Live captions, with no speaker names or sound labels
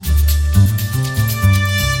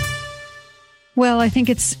Well, I think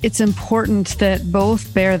it's important that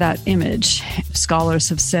both bear that image. Scholars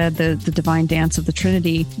have said that the divine dance of the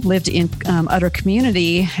Trinity lived in utter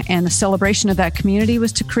community, and the celebration of that community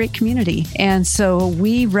was to create community. And so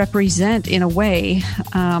we represent, in a way,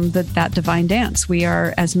 that divine dance. We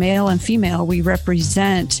are, as male and female, we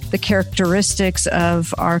represent the characteristics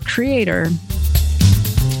of our Creator.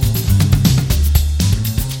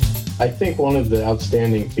 I think one of the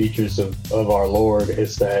outstanding features of our Lord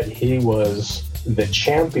is that he was the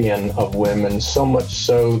champion of women, so much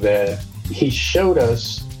so that he showed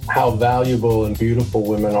us how valuable and beautiful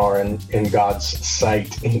women are in God's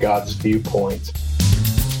sight, in God's viewpoint.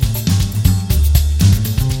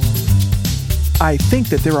 I think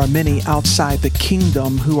that there are many outside the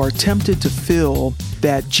kingdom who are tempted to feel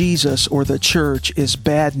that Jesus or the church is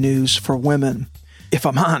bad news for women. If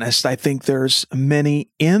I'm honest, I think there's many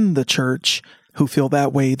in the church who feel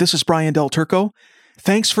that way. This is Brian Del Turco.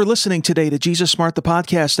 Thanks for listening today to Jesus Smart, the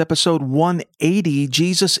podcast, episode 180.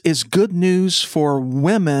 Jesus is good news for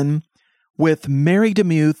women with Mary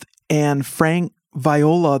DeMuth and Frank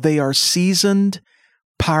Viola. They are seasoned,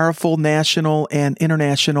 powerful national and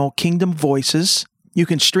international kingdom voices. You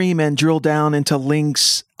can stream and drill down into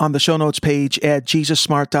links on the show notes page at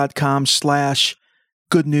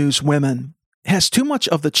jesussmart.com/goodnewswomen. Has too much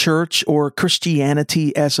of the church or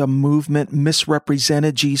Christianity as a movement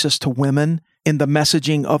misrepresented Jesus to women in the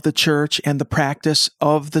messaging of the church and the practice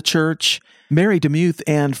of the church? Mary DeMuth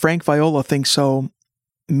and Frank Viola think so.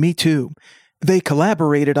 Me too. They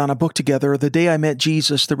collaborated on a book together, The Day I Met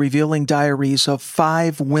Jesus, The Revealing Diaries of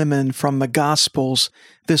 5 Women from the Gospels.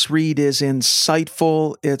 This read is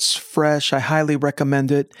insightful. It's fresh. I highly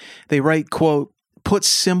recommend it. They write, quote, "Put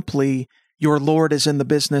simply, your Lord is in the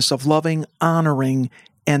business of loving, honoring,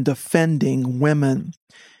 and defending women."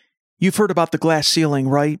 You've heard about the glass ceiling,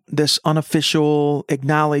 right? This unofficial,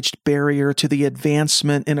 acknowledged barrier to the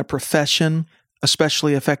advancement in a profession,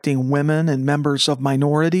 especially affecting women and members of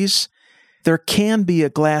minorities. There can be a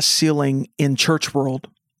glass ceiling in church world,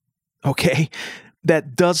 okay,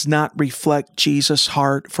 that does not reflect Jesus'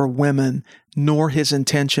 heart for women, nor his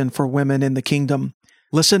intention for women in the kingdom.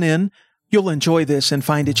 Listen in. You'll enjoy this and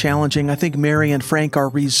find it challenging. I think Mary and Frank are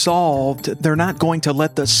resolved. They're not going to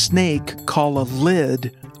let the snake call a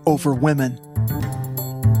lid over women.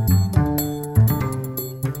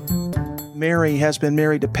 Mary has been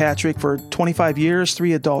married to Patrick for 25 years,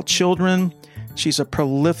 3 adult children. She's a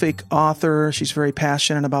prolific author. She's very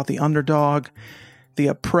passionate about the underdog, the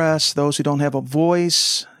oppressed, those who don't have a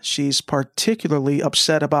voice. She's particularly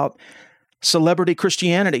upset about celebrity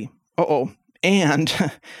Christianity. And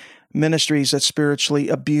ministries that spiritually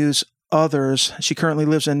abuse others. She currently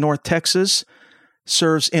lives in North Texas,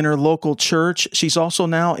 serves in her local church. She's also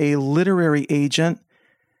now a literary agent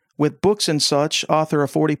with books and such, author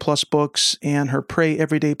of 40-plus books, and her Pray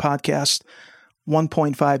Everyday podcast,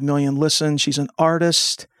 1.5 million listens. She's an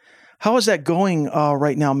artist. How is that going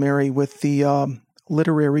right now, Mary, with the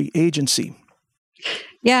literary agency?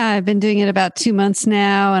 Yeah, I've been doing it about 2 months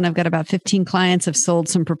now, and I've got about 15 clients. I've sold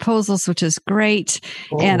some proposals, which is great.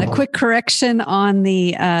 And a quick correction on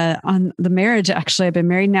the marriage. Actually, I've been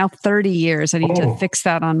married now 30 years. I need to fix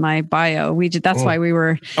that on my bio. That's why we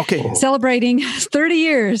were celebrating 30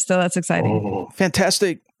 years. So that's exciting.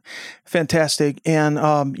 Fantastic.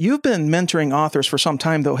 And you've been mentoring authors for some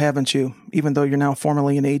time, though, haven't you? Even though you're now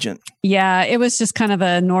formally an agent. Yeah, it was just kind of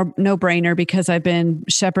a no-brainer because I've been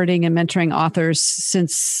shepherding and mentoring authors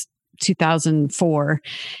since 2004.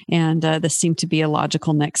 And this seemed to be a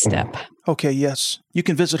logical next step. Okay, yes. You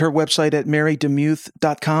can visit her website at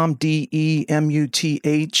marydemuth.com,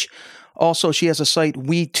 DEMUTH. Also, she has a site,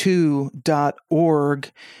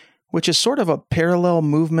 we2.org, which is sort of a parallel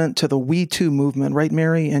movement to the We Too movement, right,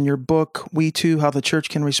 Mary? And your book, We Too, How the Church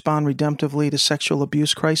Can Respond Redemptively to Sexual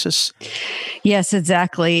Abuse Crisis. Yes,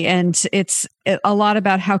 exactly. And it's a lot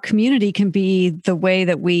about how community can be the way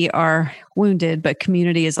that we are wounded, but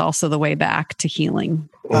community is also the way back to healing.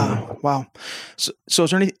 Wow. So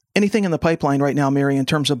is there anything in the pipeline right now, Mary, in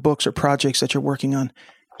terms of books or projects that you're working on?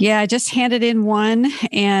 Yeah, I just handed in one,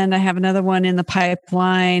 and I have another one in the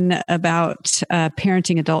pipeline about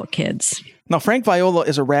parenting adult kids. Now, Frank Viola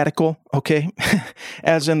is a radical, okay,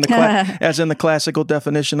 as in the classical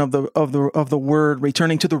definition of the word,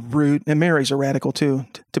 returning to the root. And Mary's a radical too,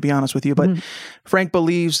 to be honest with you. But Frank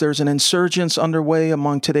believes there's an insurgence underway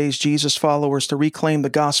among today's Jesus followers to reclaim the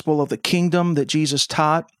gospel of the kingdom that Jesus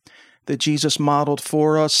taught, that Jesus modeled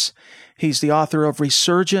for us. He's the author of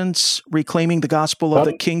Resurgence, Reclaiming the Gospel of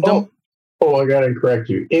the Kingdom. Oh, I got to correct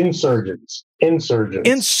you. Insurgents.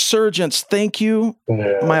 Insurgents. Thank you.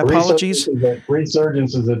 My apologies.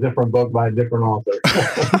 Resurgence is a different book by a different author.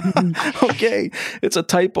 Okay. It's a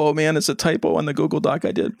typo, man. It's a typo on the Google Doc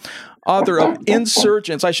I did. Author of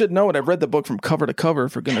Insurgents. I should know it. I've read the book from cover to cover,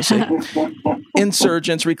 for goodness sake.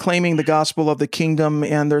 Insurgents, Reclaiming the Gospel of the Kingdom.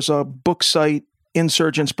 And there's a book site,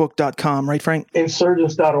 insurgentsbook.com, right, Frank?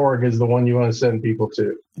 Insurgents.org is the one you want to send people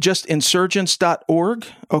to. Just insurgents.org?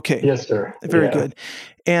 Okay. Yes, sir. Very good.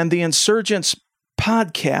 And the Insurgents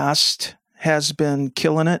podcast has been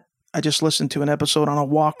killing it. I just listened to an episode on a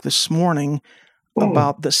walk this morning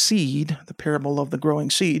about the seed, the parable of the growing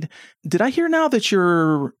seed. Did I hear now that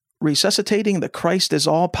you're resuscitating the Christ is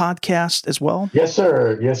All podcast as well? Yes,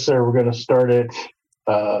 sir. Yes, sir. We're going to start it,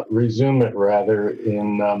 resume it rather,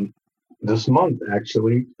 in this month,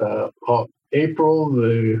 actually. April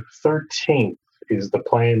the 13th is the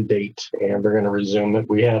planned date, and we're going to resume it.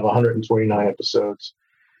 We have 129 episodes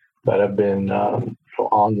that have been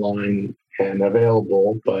online and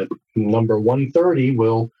available, but number 130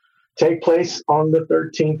 will take place on the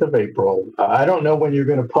 13th of April. I don't know when you're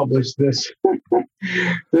going to publish this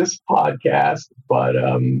this podcast, but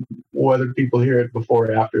whether people hear it before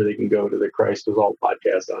or after, they can go to the Christ is All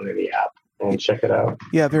podcast on any app and check it out.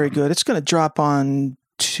 Yeah, very good. It's going to drop on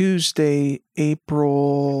Tuesday,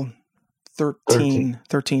 April 13,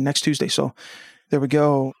 next Tuesday. So there we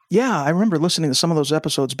go. Yeah, I remember listening to some of those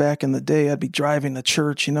episodes back in the day. I'd be driving to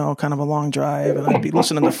church, kind of a long drive, and I'd be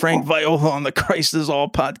listening to Frank Viola on the Christ is All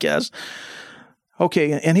podcast.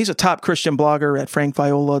 Okay, and he's a top Christian blogger at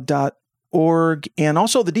frankviola.org and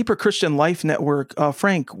also the Deeper Christian Life Network.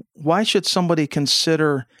 Frank, why should somebody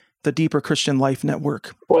consider the Deeper Christian Life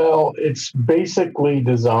Network? Well, it's basically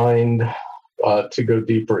designed to go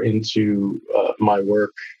deeper into my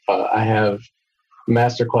work. I have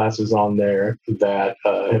master classes on there that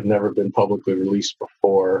have never been publicly released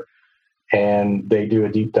before, and they do a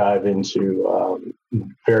deep dive into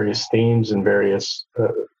various themes and various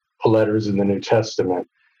letters in the New Testament,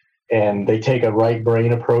 and they take a right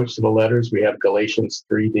brain approach to the letters. We have Galatians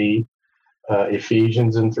 3D,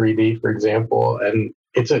 Ephesians in 3D, for example, and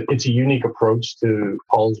it's a unique approach to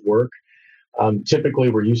Paul's work. Typically,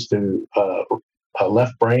 we're used to a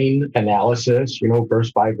left brain analysis,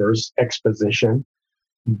 verse by verse exposition.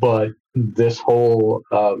 But this whole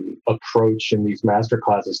approach in these master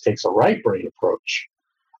classes takes a right brain approach,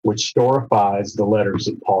 which storifies the letters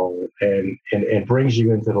of Paul and brings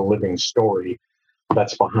you into the living story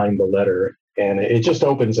that's behind the letter. And it just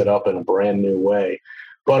opens it up in a brand new way.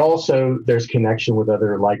 But also there's connection with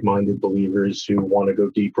other like-minded believers who want to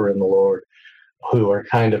go deeper in the Lord, who are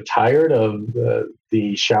kind of tired of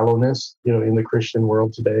the shallowness, in the Christian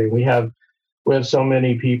world today. We have so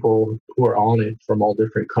many people who are on it from all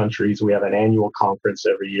different countries. We have an annual conference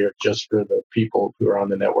every year just for the people who are on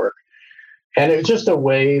the network. And it's just a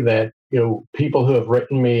way that, people who have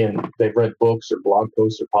written me and they've read books or blog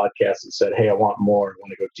posts or podcasts and said, hey, I want more, I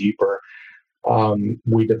want to go deeper.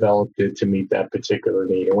 We developed it to meet that particular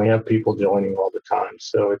need. And we have people joining all the time.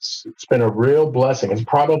 So it's been a real blessing. It's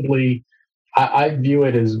probably, I view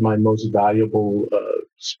it as my most valuable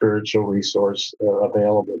spiritual resource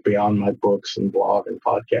available beyond my books and blog and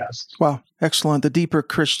podcasts. Wow, excellent. The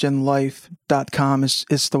deeperchristianlife.com is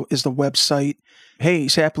the website. Hey,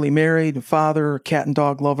 he's happily married, father, cat and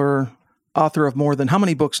dog lover, author of more than how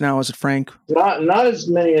many books now is it, Frank? Not as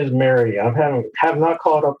many as Mary. I have not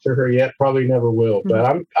caught up to her yet. Probably never will.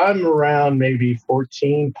 But I'm around maybe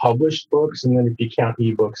 14 published books, and then if you count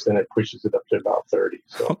ebooks, then it pushes it up to about 30.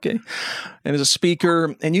 So. Okay. And as a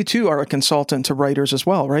speaker, and you too are a consultant to writers as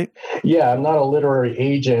well, right? Yeah, I'm not a literary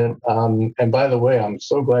agent. And by the way, I'm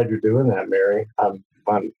so glad you're doing that, Mary. I'm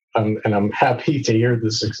happy to hear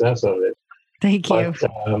the success of it. Thank you.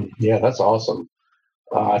 But, yeah, that's awesome.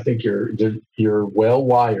 I think you're well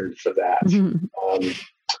wired for that. Mm-hmm.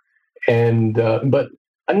 But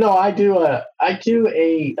no, I do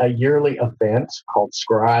a yearly event called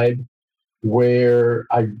Scribe, where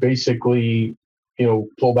I basically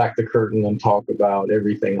pull back the curtain and talk about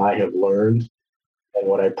everything I have learned and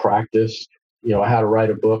what I practiced. How to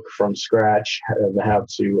write a book from scratch, and how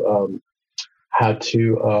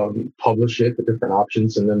to publish it, the different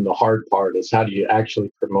options, and then the hard part is how do you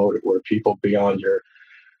actually promote it where people beyond your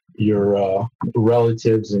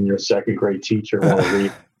relatives and your second grade teacher want to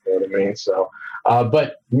read. You know what I mean? So,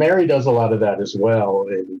 but Mary does a lot of that as well,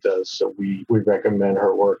 and so we recommend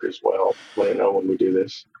her work as well. Let her know when we do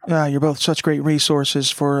this. You're both such great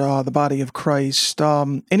resources for the body of Christ.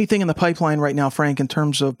 Anything in the pipeline right now, Frank, in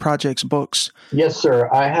terms of projects, books? Yes, sir.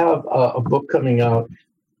 I have a book coming out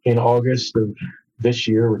in August of this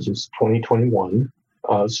year, which is 2021.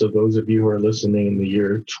 So those of you who are listening in the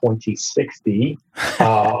year 2060,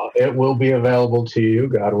 it will be available to you,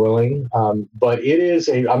 God willing. But it is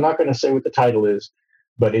I'm not going to say what the title is,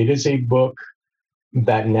 but it is a book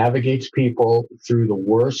that navigates people through the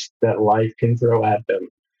worst that life can throw at them.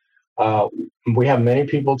 We have many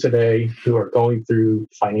people today who are going through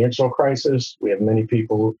financial crisis. We have many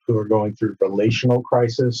people who are going through relational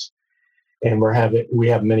crisis, and we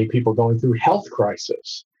have many people going through health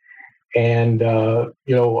crisis. And I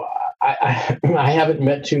haven't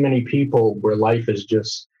met too many people where life is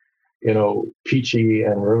just peachy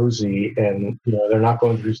and rosy, and they're not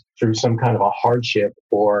going through some kind of a hardship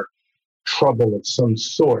or trouble of some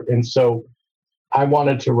sort. And so I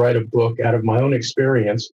wanted to write a book out of my own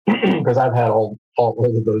experience because I've had all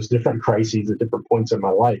of those different crises at different points in my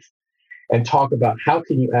life, and talk about how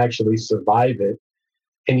can you actually survive it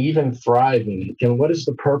and even thrive in it, and what is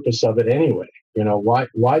the purpose of it anyway?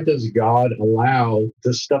 Why does God allow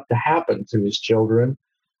this stuff to happen to his children?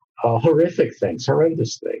 Horrific things,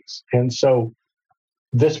 horrendous things. And so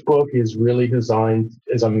this book is really designed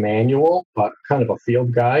as a manual, kind of a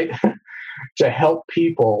field guide to help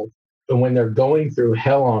people when they're going through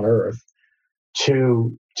hell on earth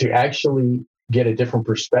to actually get a different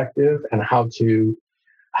perspective and how to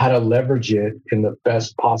leverage it in the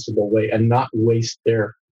best possible way and not waste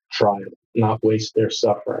their trial, not waste their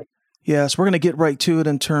suffering. Yes, we're going to get right to it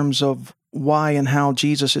in terms of why and how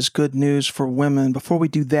Jesus is good news for women. Before we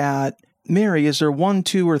do that, Mary, is there 1,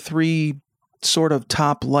 2, or 3 sort of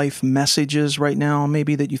top life messages right now,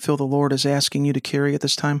 maybe that you feel the Lord is asking you to carry at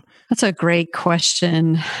this time? That's a great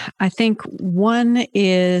question. I think one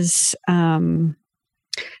is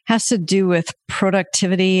has to do with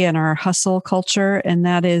productivity and our hustle culture, and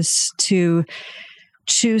that is to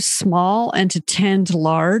choose small and to tend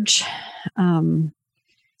large.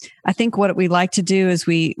 I think what we like to do is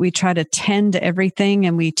we try to tend everything,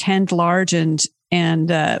 and we tend large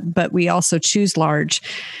but we also choose large.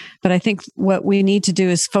 But I think what we need to do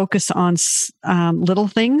is focus on little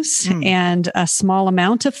things and a small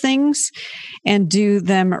amount of things and do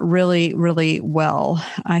them really, really well.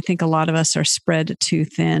 I think a lot of us are spread too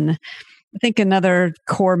thin. I think another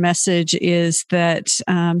core message is that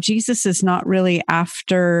Jesus is not really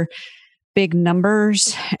after big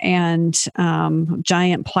numbers and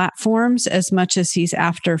giant platforms as much as he's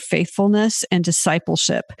after faithfulness and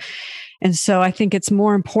discipleship. And so I think it's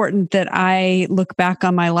more important that I look back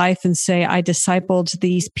on my life and say I discipled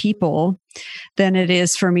these people than it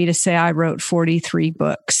is for me to say I wrote 43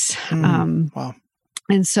 books. Wow.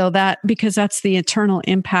 And so because that's the eternal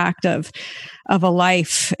impact of a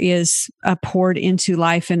life is poured into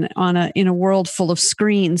life, and in a world full of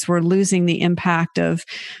screens, we're losing the impact of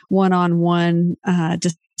one-on-one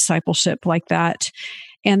discipleship like that.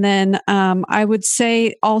 And then I would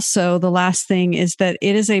say also the last thing is that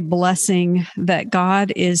it is a blessing that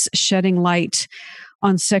God is shedding light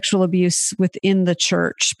on sexual abuse within the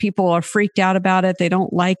church. People are freaked out about it. They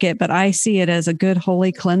don't like it, but I see it as a good,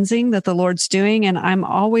 holy cleansing that the Lord's doing. And I'm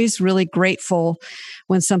always really grateful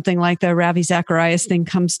when something like the Ravi Zacharias thing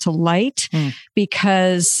comes to light,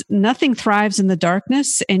 because nothing thrives in the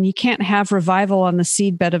darkness, and you can't have revival on the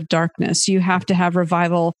seedbed of darkness. You have to have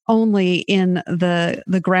revival only in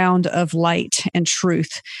the ground of light and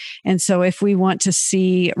truth. And so if we want to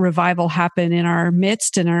see revival happen in our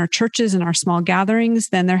midst, in our churches, in our small gatherings,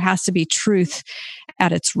 then there has to be truth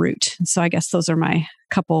at its root. And so I guess those are my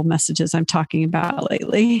couple messages I'm talking about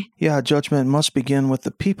lately. Yeah, judgment must begin with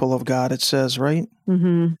the people of God, it says, right?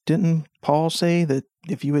 Mm-hmm. Didn't Paul say that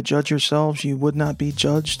if you would judge yourselves, you would not be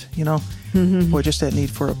judged? Boy, just that need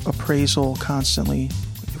for appraisal constantly,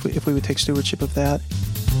 if we would take stewardship of that.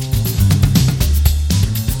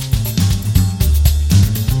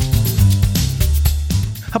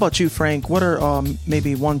 How about you, Frank? What are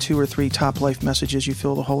maybe 1, 2, or 3 top life messages you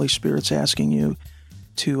feel the Holy Spirit's asking you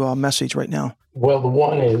to message right now? Well, the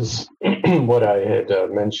one is what I had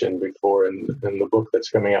mentioned before in the book that's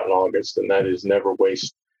coming out in August, and that is never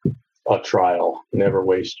waste a trial, never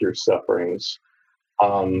waste your sufferings.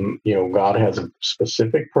 God has a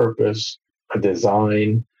specific purpose, a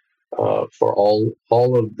design for all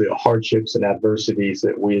of the hardships and adversities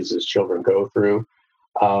that we as his children go through.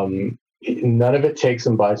 None of it takes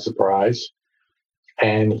him by surprise.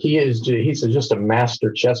 And he's just a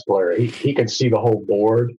master chess player. He can see the whole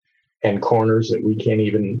board and corners that we can't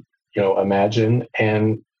even, imagine.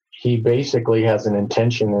 And he basically has an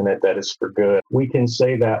intention in it that is for good. We can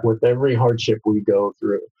say that with every hardship we go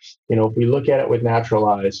through. If we look at it with natural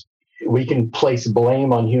eyes, we can place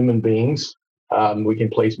blame on human beings. We can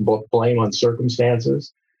place blame on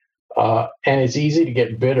circumstances. And it's easy to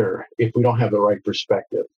get bitter if we don't have the right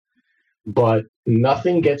perspective. but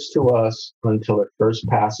nothing gets to us until it first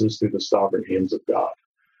passes through the sovereign hands of God.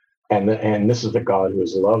 And this is the God who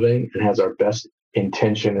is loving and has our best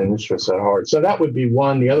intention and interests at heart. So that would be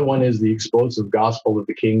one. The other one is the explosive gospel of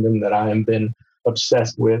the kingdom that I have been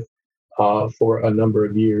obsessed with for a number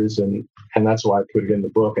of years. And that's why I put it in the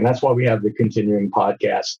book. And that's why we have the continuing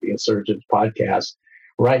podcast, the Insurgent podcast.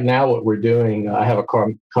 Right now, what we're doing, I have a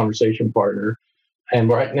conversation partner. And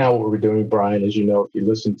right now, what we're doing, Brian, as you know, if you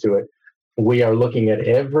listen to it, we are looking at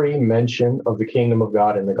every mention of the kingdom of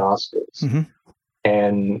God in the Gospels. Mm-hmm.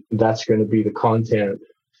 And that's going to be the content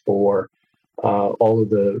for all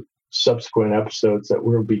of the subsequent episodes that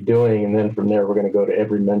we'll be doing. And then from there, we're going to go to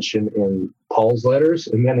every mention in Paul's letters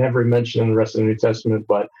and then every mention in the rest of the New Testament.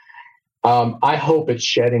 But I hope it's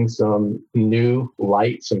shedding some new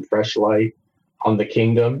light, some fresh light on the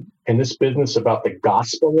kingdom and this business about the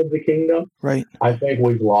gospel of the kingdom. Right. I think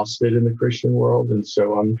we've lost it in the Christian world. And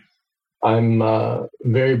so I'm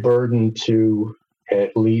very burdened to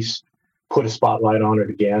at least put a spotlight on it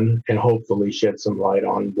again and hopefully shed some light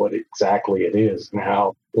on what exactly it is and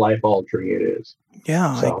how life-altering it is.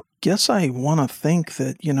 Yeah, so, I guess I want to think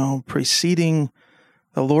that, preceding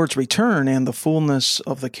the Lord's return and the fullness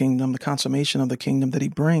of the kingdom, the consummation of the kingdom that he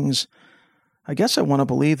brings, I guess I want to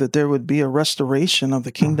believe that there would be a restoration of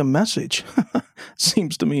the kingdom message,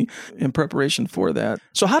 seems to me, in preparation for that.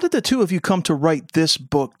 So how did the two of you come to write this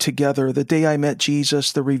book together, The Day I Met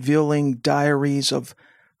Jesus, the revealing diaries of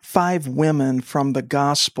 5 women from the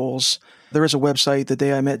Gospels? There is a website,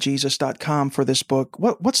 thedayimetjesus.com, for this book.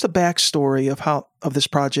 What's the backstory of this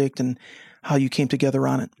project and how you came together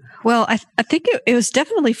on it? Well, I think it was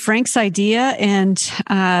definitely Frank's idea, and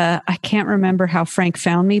I can't remember how Frank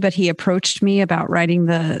found me, but he approached me about writing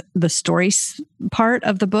the stories part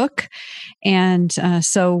of the book, and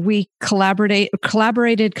so we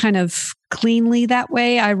collaborated kind of cleanly that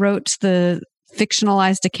way. I wrote the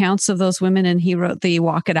fictionalized accounts of those women, and he wrote the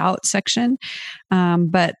walk it out section.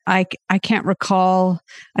 But I can't recall.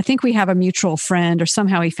 I think we have a mutual friend, or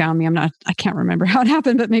somehow he found me. I can't remember how it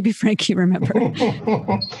happened, but maybe Frank, you remember.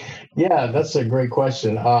 Yeah, that's a great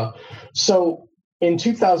question. So in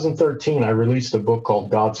 2013, I released a book called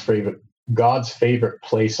God's Favorite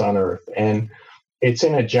Place on Earth, and it's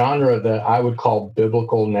in a genre that I would call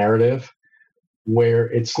biblical narrative, where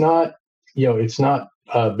it's not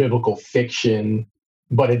biblical fiction,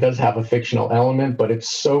 but it does have a fictional element, but it's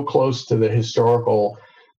so close to the historical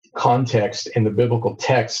context in the biblical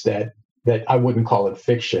text that I wouldn't call it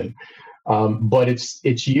fiction. But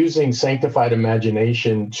it's using sanctified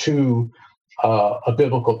imagination to a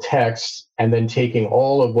biblical text and then taking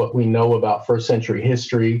all of what we know about first century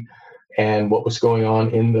history and what was going on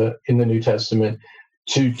in the New Testament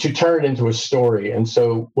to turn it into a story. And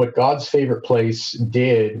so what God's Favorite Place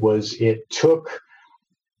did was it took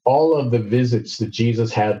all of the visits that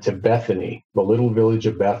Jesus had to Bethany, the little village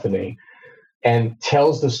of Bethany, and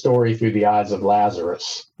tells the story through the eyes of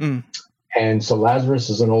Lazarus. Mm. And so Lazarus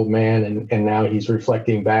is an old man, and now he's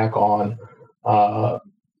reflecting back on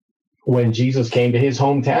when Jesus came to his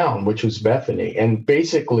hometown, which was Bethany. And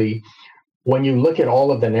basically, when you look at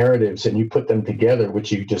all of the narratives and you put them together,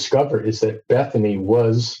 what you discover is that Bethany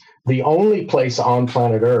was the only place on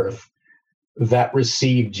planet Earth that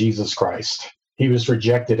received Jesus Christ. He was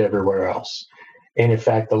rejected everywhere else. And in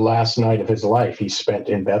fact, the last night of his life, he spent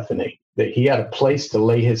in Bethany. That he had a place to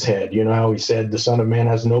lay his head. You know how he said the Son of Man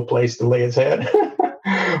has no place to lay his head?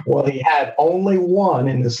 Well, he had only one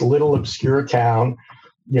in this little obscure town,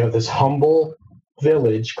 this humble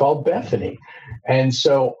village called Bethany. And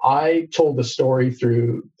so I told the story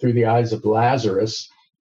through the eyes of Lazarus,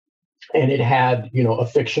 and it had, a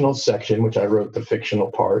fictional section, which I wrote the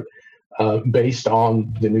fictional part, based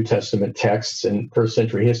on the New Testament texts and first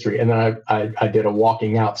century history. And then I did a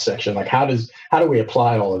walking out section, like how do we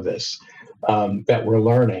apply all of this that we're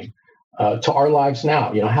learning to our lives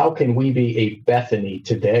now? How can we be a Bethany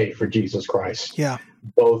today for Jesus Christ? Yeah.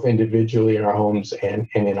 Both individually in our homes and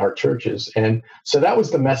in our churches. And so that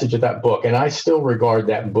was the message of that book. And I still regard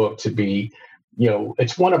that book to be,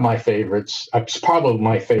 it's one of my favorites. It's probably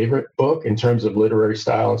my favorite book in terms of literary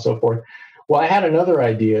style and so forth. Well, I had another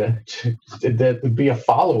idea that would be a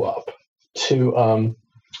follow-up to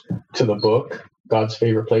the book, God's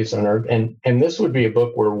Favorite Place on Earth. And this would be a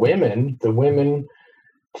book where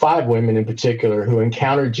 5 women in particular, who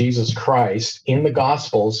encountered Jesus Christ in the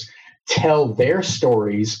Gospels, tell their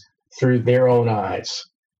stories through their own eyes,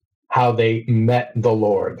 how they met the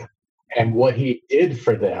Lord and what he did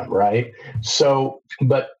for them, right? So,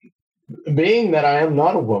 but being that I am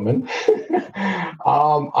not a woman,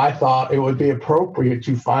 I thought it would be appropriate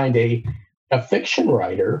to find a fiction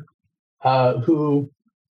writer who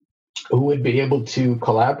who would be able to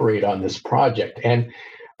collaborate on this project. And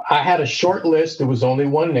I had a short list. There was only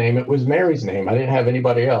one name. It was Mary's name. I didn't have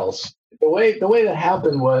anybody else. The way that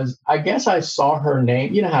happened was, I guess I saw her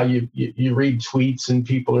name. You know how you read tweets and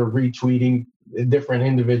people are retweeting different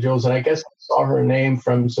individuals, and I guess I saw her name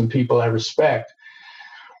from some people I respect.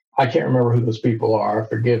 I can't remember who those people are.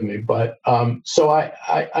 Forgive me, but so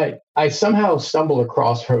I somehow stumbled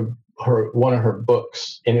across her one of her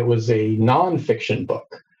books, and it was a nonfiction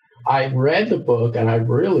book. I read the book and I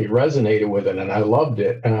really resonated with it, and I loved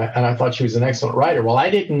it, and I thought she was an excellent writer. Well,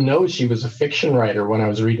 I didn't know she was a fiction writer when I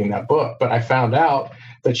was reading that book, but I found out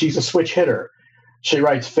that she's a switch hitter. She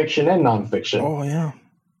writes fiction and nonfiction. Oh yeah.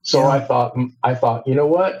 So yeah. I thought, you know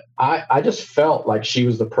what? I just felt like she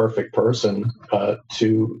was the perfect person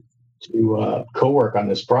to co-work on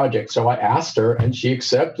this project. So I asked her, and she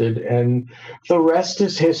accepted, and the rest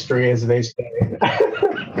is history, as they say.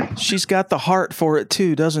 She's got the heart for it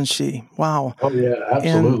too, doesn't she? Wow. Oh yeah,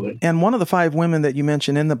 absolutely. And one of the 5 women that you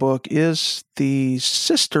mention in the book is the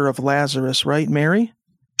sister of Lazarus, right? Mary?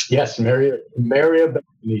 Yes, Mary of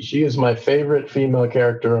Bethany. She is my favorite female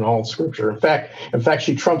character in all Scripture. In fact,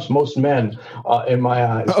 she trumps most men in my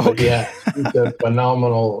eyes. Okay. But yeah, she's a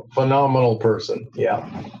phenomenal person.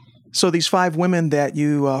 Yeah. So these 5 women that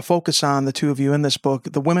you focus on, the 2 of you in this book,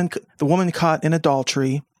 the woman caught in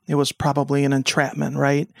adultery, it was probably an entrapment,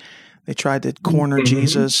 right? They tried to corner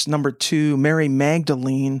Jesus. Number 2, Mary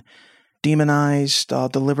Magdalene, demonized,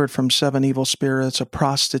 delivered from 7 evil spirits, a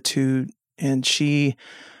prostitute, and she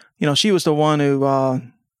was the one who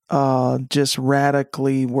just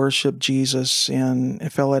radically worshiped Jesus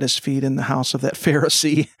and fell at his feet in the house of that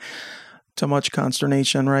Pharisee. To much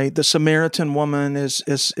consternation, right? The Samaritan woman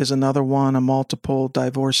is another one, a multiple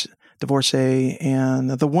divorcee, and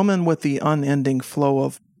the woman with the unending flow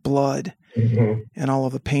of blood and all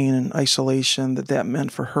of the pain and isolation that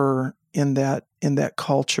meant for her in that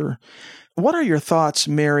culture. What are your thoughts,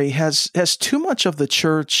 Mary? Has too much of the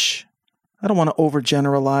church, I don't want to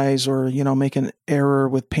overgeneralize or, make an error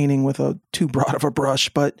with painting with a too broad of a brush,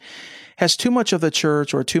 but has too much of the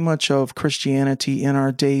church or too much of Christianity in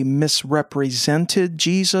our day misrepresented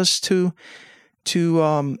Jesus to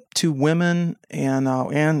women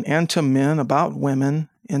and to men about women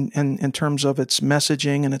in terms of its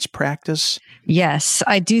messaging and its practice? Yes,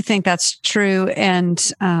 I do think that's true.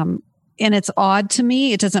 And it's odd to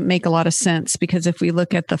me. It doesn't make a lot of sense, because if we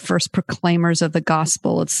look at the first proclaimers of the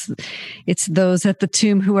gospel, it's those at the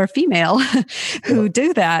tomb who are female who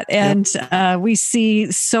do that. And we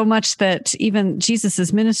see so much that even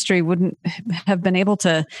Jesus's ministry wouldn't have been able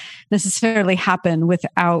to necessarily happen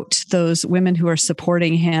without those women who are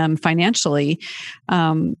supporting him financially.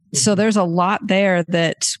 So there's a lot there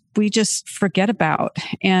that we just forget about.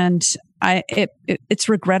 And it's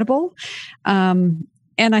regrettable. And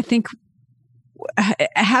I think,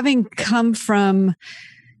 having come from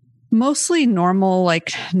mostly normal,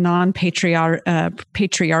 like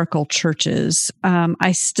patriarchal churches,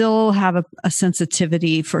 I still have a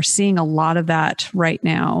sensitivity for seeing a lot of that right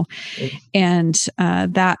now. And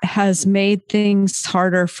that has made things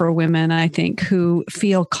harder for women, I think, who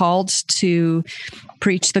feel called to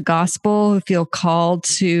preach the gospel, who feel called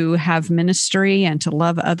to have ministry and to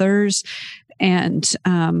love others. And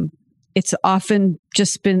it's often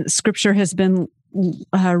just been, Scripture has been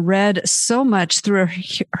read so much through a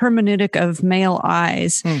hermeneutic of male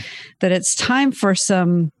eyes that it's time for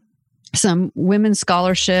some women's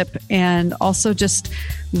scholarship, and also just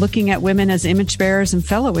looking at women as image bearers and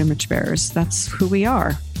fellow image bearers. That's who we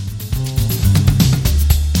are.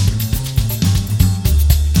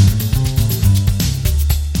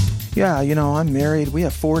 Yeah, I'm married. We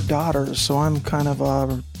have 4 daughters, so I'm kind of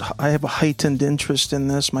I have a heightened interest in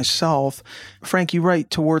this myself. Frank, you write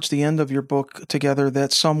towards the end of your book together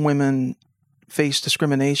that some women face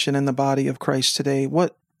discrimination in the body of Christ today.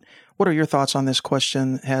 What are your thoughts on this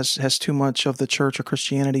question? Has too much of the church or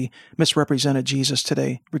Christianity misrepresented Jesus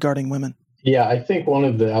today regarding women? Yeah, I think one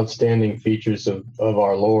of the outstanding features of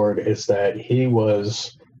our Lord is that he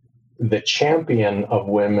was the champion of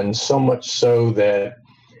women, so much so that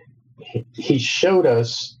he showed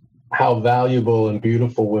us how valuable and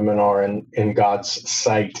beautiful women are in God's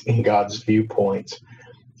sight, in God's viewpoint.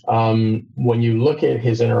 When you look at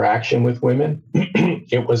his interaction with women,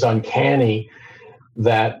 it was uncanny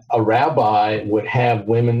that a rabbi would have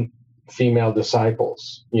female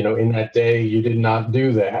disciples. In that day, you did not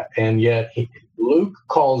do that. And yet Luke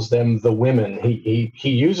calls them the women. He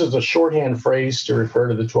uses a shorthand phrase to refer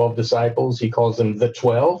to the 12 disciples. He calls them the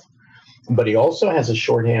 12. But he also has a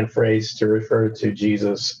shorthand phrase to refer to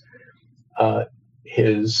Jesus,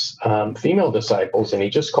 his female disciples, and he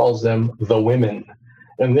just calls them the women.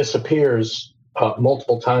 And this appears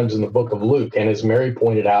multiple times in the book of Luke. And as Mary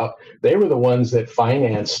pointed out, they were the ones that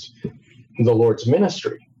financed the Lord's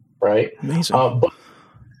ministry, right? Amazing.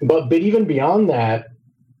 But even beyond that,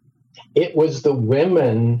 it was the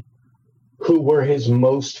women who were his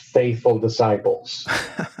most faithful disciples.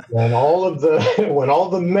 When all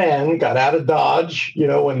the men got out of Dodge,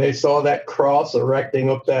 when they saw that cross erecting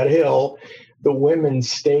up that hill, the women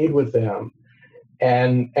stayed with them.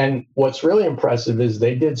 And what's really impressive is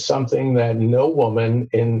they did something that no woman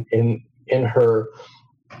in her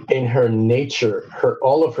nature,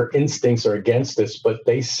 all of her instincts are against this, but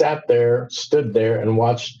they stood there and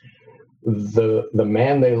watched the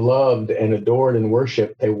man they loved and adored and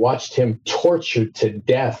worshiped. They watched him tortured to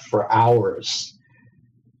death for hours,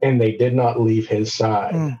 and they did not leave his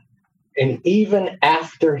side. And even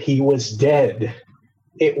after he was dead,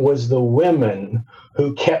 it was the women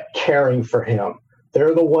who kept caring for him.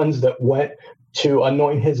 They're the ones that went to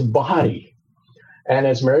anoint his body. And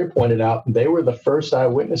as Mary pointed out, they were the first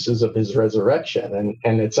eyewitnesses of his resurrection.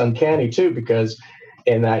 And it's uncanny, too, because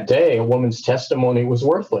in that day, a woman's testimony was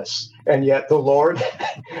worthless. And yet the Lord,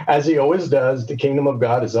 as he always does, the kingdom of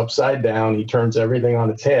God is upside down. He turns everything on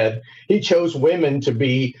its head. He chose women to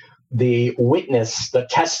be the witness, the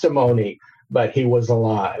testimony, but he was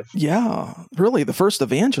alive. Yeah, really the first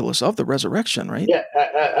evangelist of the resurrection, right? Yeah,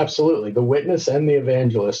 absolutely. The witness and the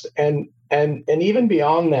evangelist. And even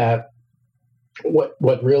beyond that,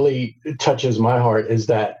 what really touches my heart is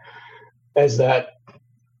that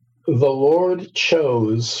the Lord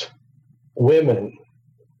chose women,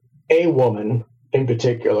 a woman in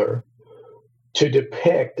particular, to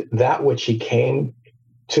depict that which he came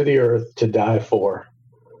to the earth to die for.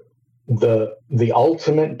 The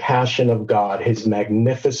ultimate passion of God, his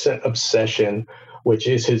magnificent obsession, which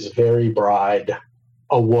is his very bride,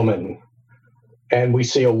 a woman. And we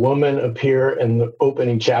see a woman appear in the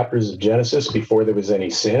opening chapters of Genesis before there was any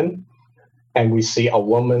sin. And we see a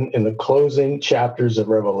woman in the closing chapters of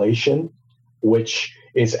Revelation, which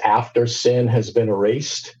is after sin has been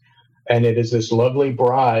erased. And it is this lovely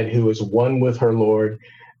bride who is one with her Lord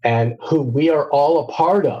and who we are all a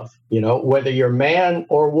part of. Whether you're man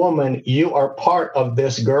or woman, you are part of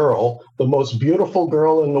this girl, the most beautiful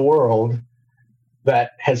girl in the world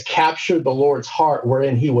that has captured the Lord's heart,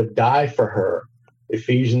 wherein he would die for her,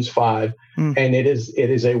 Ephesians 5. And it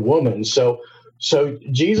is a woman. So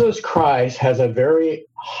Jesus Christ has a very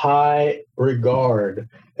high regard,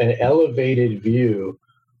 an elevated view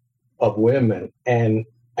of women.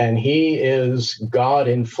 And he is God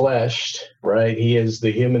in flesh, right? He is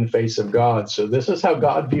the human face of God. So this is how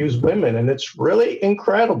God views women. And it's really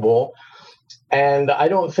incredible. And I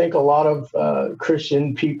don't think a lot of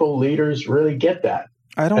Christian people, leaders, really get that.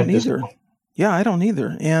 I don't either. Yeah, I don't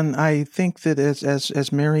either. And I think that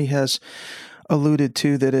as Mary has alluded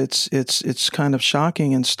to, that it's kind of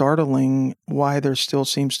shocking and startling why there still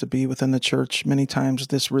seems to be within the church many times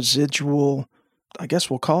this residual, I guess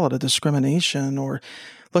we'll call it a discrimination, or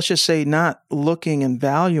let's just say not looking and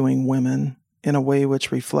valuing women in a way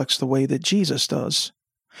which reflects the way that Jesus does.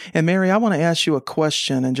 And Mary, I want to ask you a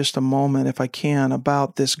question in just a moment, if I can,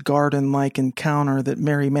 about this garden-like encounter that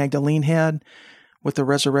Mary Magdalene had with the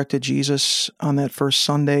resurrected Jesus on that first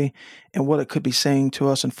Sunday and what it could be saying to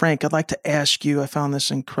us. And Frank, I'd like to ask you, I found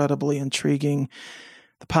this incredibly intriguing,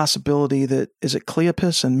 the possibility that, is it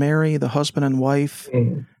Cleopas and Mary, the husband and wife,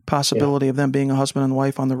 possibility of them being a husband and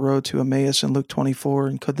wife on the road to Emmaus in Luke 24,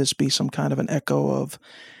 and could this be some kind of an echo of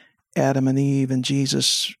Adam and Eve and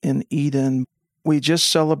Jesus in Eden? We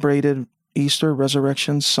just celebrated Easter,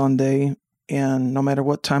 Resurrection Sunday, and no matter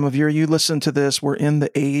what time of year you listen to this, we're in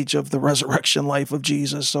the age of the resurrection life of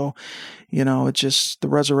Jesus. So, it's just the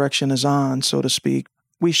resurrection is on, so to speak.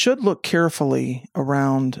 We should look carefully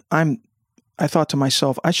around. I thought to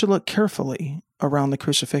myself, I should look carefully around the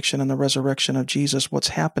crucifixion and the resurrection of Jesus, what's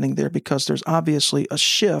happening there, because there's obviously a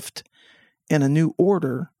shift and a new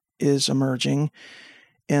order is emerging.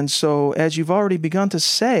 And so, as you've already begun to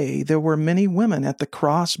say, there were many women at the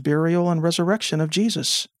cross, burial, and resurrection of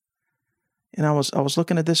Jesus. And I was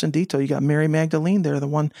looking at this in detail. You got Mary Magdalene there, the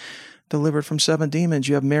one delivered from 7 demons.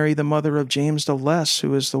 You have Mary, the mother of James the Less,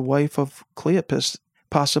 who is the wife of Cleopas,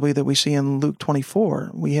 possibly that we see in Luke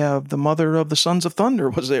 24. We have the mother of the sons of thunder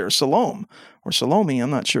was there, Salome, I'm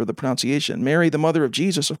not sure of the pronunciation. Mary, the mother of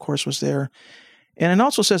Jesus, of course, was there. And it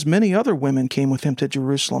also says many other women came with him to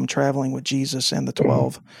Jerusalem, traveling with Jesus and the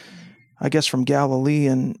 12, I guess from Galilee.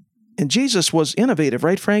 And Jesus was innovative,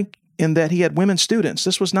 right, Frank, in that he had women students.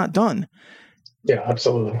 This was not done. Yeah,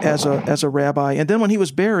 absolutely. As a rabbi. And then when he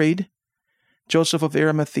was buried, Joseph of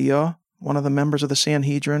Arimathea, one of the members of the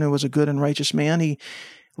Sanhedrin, who was a good and righteous man, he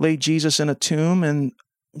laid Jesus in a tomb, and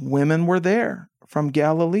women were there from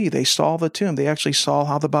Galilee. They saw the tomb. They actually saw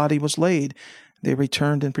how the body was laid. They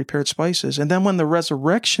returned and prepared spices. And then when the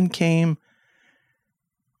resurrection came,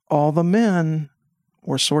 all the men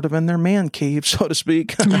were sort of in their man cave, so to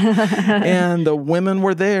speak. And the women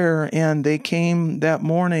were there, and they came that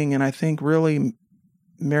morning. And I think really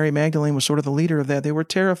Mary Magdalene was sort of the leader of that. They were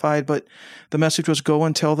terrified, but the message was go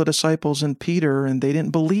and tell the disciples and Peter, and they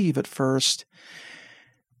didn't believe at first.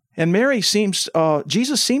 And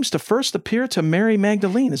Jesus seems to first appear to Mary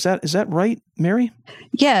Magdalene. Is that right, Mary?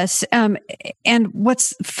 Yes. And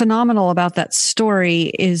what's phenomenal about that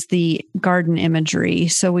story is the garden imagery.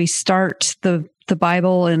 So we start the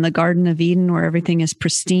Bible in the Garden of Eden, where everything is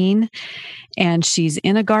pristine, and she's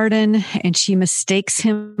in a garden and she mistakes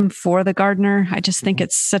him for the gardener. I just think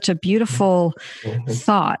it's such a beautiful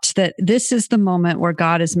thought that this is the moment where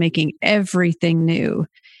God is making everything new.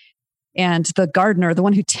 And the gardener, the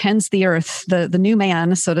one who tends the earth, the new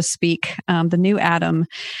man, so to speak, the new Adam,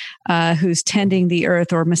 who's tending the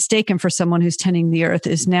earth, or mistaken for someone who's tending the earth,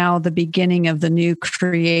 is now the beginning of the new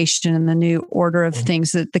creation and the new order of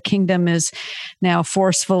things. That the kingdom is now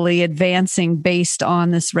forcefully advancing based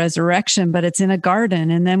on this resurrection, but it's in a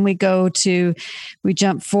garden. And then we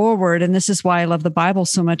jump forward, and this is why I love the Bible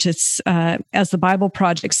so much. It's as the Bible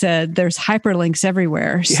Project said, there's hyperlinks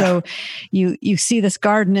everywhere. Yeah. So you see this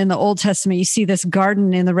garden in the Old Testament, you see this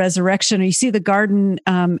garden in the resurrection, or you see the garden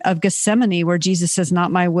of Gethsemane, where Jesus says,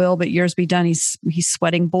 "Not my will, but yours be done." He's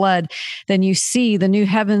sweating blood. Then you see the new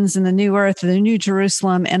heavens and the new earth, the new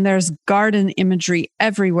Jerusalem, and there's garden imagery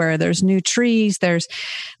everywhere. There's new trees, there's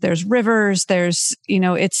rivers, there's,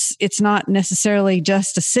 it's not necessarily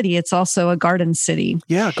just a city, it's also a garden city.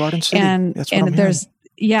 Yeah, garden city. And that's what I'm hearing.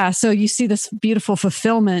 Yeah, so you see this beautiful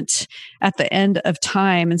fulfillment at the end of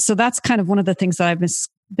time. And so that's kind of one of the things that I've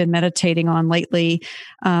been meditating on lately.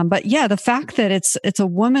 But yeah, the fact that it's a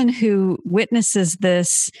woman who witnesses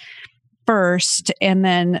this first and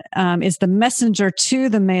then is the messenger to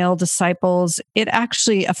the male disciples, it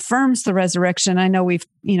actually affirms the resurrection. I know we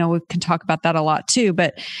can talk about that a lot too,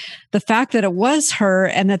 but the fact that it was her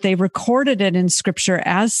and that they recorded it in scripture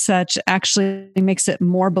as such actually makes it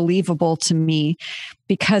more believable to me,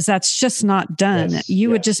 because that's just not done.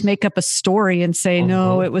 You would just make up a story and say,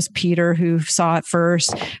 no, it was Peter who saw it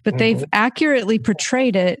first, but they've accurately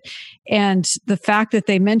portrayed it. And the fact that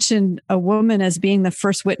they mentioned a woman as being the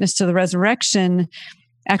first witness to the resurrection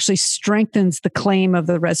actually strengthens the claim of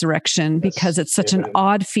the resurrection, because it's such an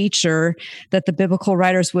odd feature that the biblical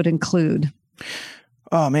writers would include.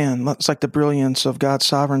 Oh man, it's like the brilliance of God's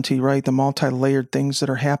sovereignty, right? The multi-layered things that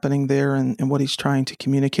are happening there and what he's trying to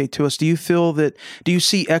communicate to us. Do you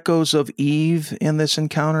see echoes of Eve in this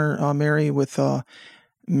encounter, Mary, with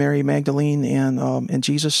Mary Magdalene and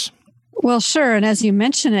Jesus? Well, sure. And as you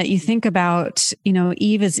mention it, you think about,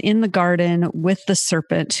 Eve is in the garden with the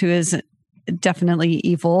serpent, who is definitely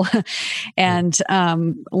evil and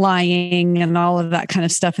lying and all of that kind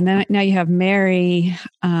of stuff. And then now you have Mary,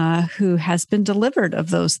 who has been delivered of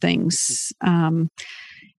those things, and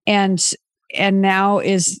now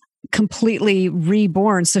is completely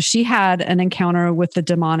reborn. So she had an encounter with the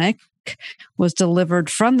demonic, was delivered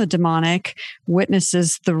from the demonic,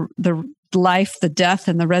 witnesses the life, the death,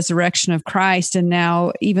 and the resurrection of Christ. And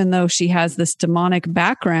now, even though she has this demonic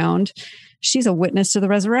background, she's a witness to the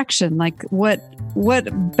resurrection. Like, what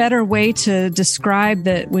better way to describe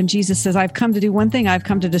that when Jesus says, "I've come to do one thing, I've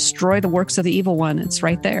come to destroy the works of the evil one." It's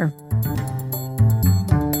right there.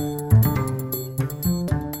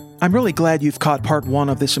 I'm really glad you've caught part one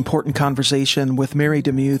of this important conversation with Mary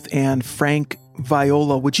DeMuth and Frank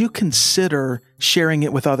Viola. Would you consider sharing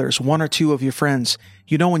it with others, one or two of your friends?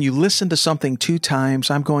 When you listen to something 2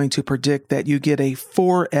 times, I'm going to predict that you get a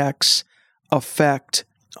 4x effect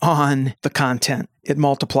on the content. It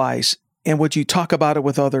multiplies. And would you talk about it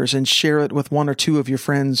with others and share it with 1 or 2 of your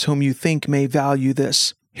friends whom you think may value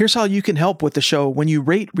this? Here's how you can help with the show. When you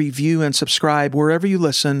rate, review, and subscribe wherever you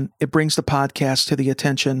listen, it brings the podcast to the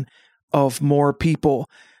attention of more people.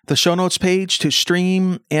 The show notes page to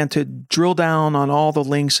stream and to drill down on all the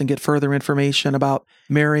links and get further information about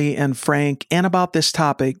Mary and Frank and about this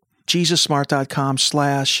topic,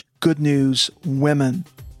 JesusSmart.com/goodnewswomen.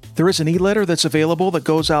 There is an e-letter that's available that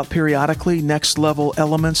goes out periodically, Next Level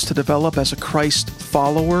Elements to Develop as a Christ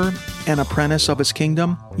Follower and Apprentice of His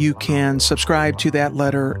Kingdom. You can subscribe to that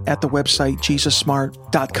letter at the website,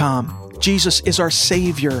 JesusSmart.com. Jesus is our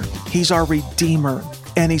Savior. He's our Redeemer.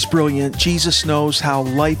 And He's brilliant. Jesus knows how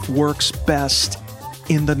life works best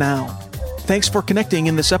in the now. Thanks for connecting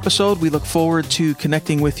in this episode. We look forward to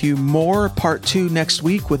connecting with you more. Part 2 next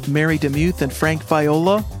week with Mary DeMuth and Frank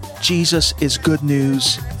Viola. Jesus is good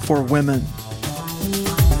news for women.